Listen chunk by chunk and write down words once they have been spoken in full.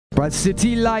Bright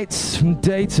city lights from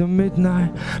day to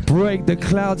midnight, break the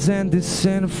clouds and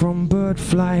descend from bird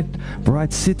flight.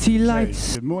 Bright city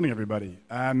lights. Good morning, everybody.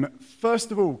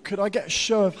 First of all, could I get a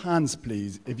show of hands,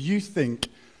 please, if you think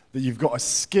that you've got a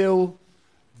skill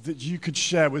that you could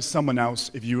share with someone else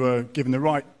if you were given the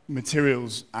right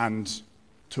materials and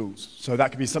tools? So that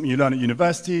could be something you learn at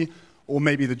university, or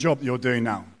maybe the job that you're doing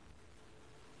now.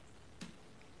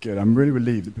 Good. I'm really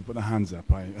relieved that people put their hands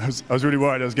up. I was really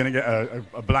worried I was going to get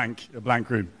a blank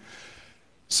room.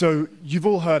 So you've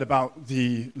all heard about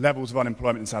the levels of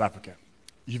unemployment in South Africa.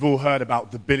 You've all heard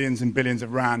about the billions and billions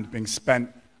of rand being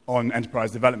spent on enterprise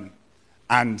development.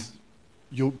 And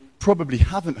you probably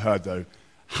haven't heard, though,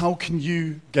 how can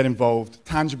you get involved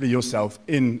tangibly yourself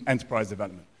in enterprise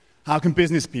development? How can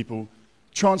business people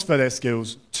transfer their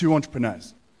skills to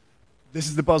entrepreneurs? This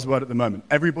is the buzzword at the moment.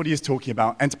 Everybody is talking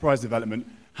about enterprise development.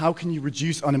 How can you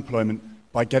reduce unemployment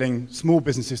by getting small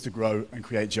businesses to grow and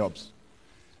create jobs?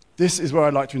 This is where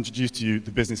I'd like to introduce to you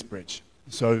the Business Bridge.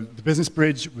 So the Business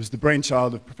Bridge was the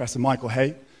brainchild of Professor Michael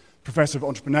Hay, Professor of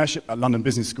Entrepreneurship at London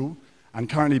Business School, and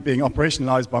currently being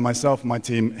operationalized by myself and my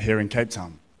team here in Cape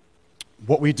Town.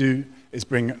 What we do is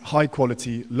bring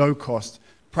high-quality, low-cost,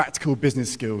 practical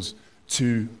business skills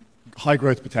to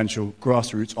high-growth potential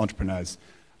grassroots entrepreneurs.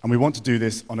 And we want to do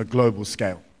this on a global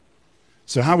scale.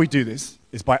 So how we do this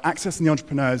is by accessing the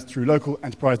entrepreneurs through local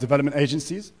enterprise development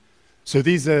agencies. So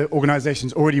these are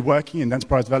organizations already working in the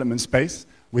enterprise development space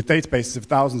with databases of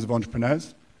thousands of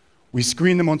entrepreneurs. We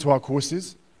screen them onto our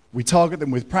courses. We target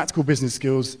them with practical business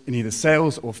skills in either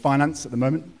sales or finance at the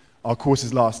moment. Our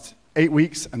courses last 8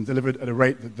 weeks and delivered at a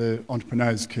rate that the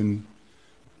entrepreneurs can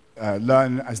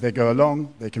learn as they go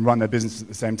along. They can run their businesses at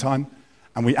the same time.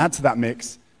 And we add to that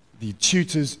mix the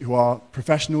tutors who are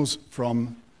professionals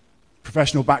from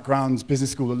professional backgrounds, business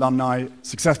school alumni,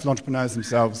 successful entrepreneurs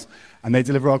themselves, and they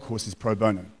deliver our courses pro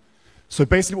bono. So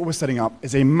basically what we're setting up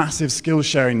is a massive skills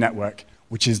sharing network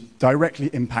which is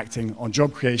directly impacting on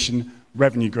job creation,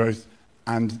 revenue growth,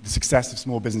 and the success of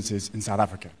small businesses in South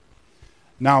Africa.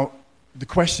 Now, the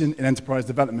question in enterprise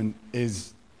development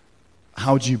is,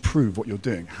 how do you prove what you're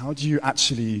doing? How do you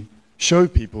actually show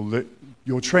people that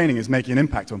your training is making an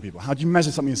impact on people? How do you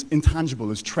measure something as intangible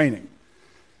as training?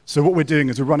 So what we're doing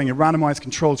is we're running a randomized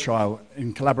control trial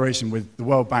in collaboration with the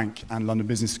World Bank and London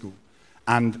Business School.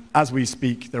 And as we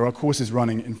speak, there are courses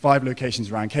running in 5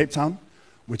 locations around Cape Town.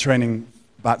 We're training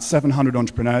about 700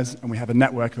 entrepreneurs, and we have a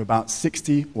network of about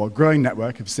 60, or a growing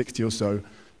network of 60 or so,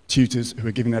 tutors who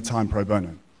are giving their time pro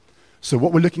bono. So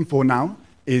what we're looking for now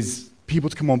is people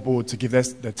to come on board to give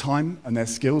their time and their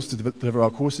skills to deliver our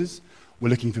courses. We're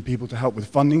looking for people to help with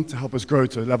funding, to help us grow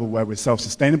to a level where we're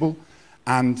self-sustainable,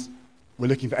 and we're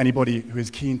looking for anybody who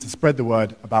is keen to spread the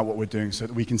word about what we're doing so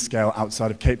that we can scale outside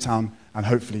of Cape Town and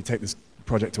hopefully take this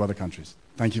project to other countries.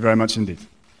 Thank you very much indeed.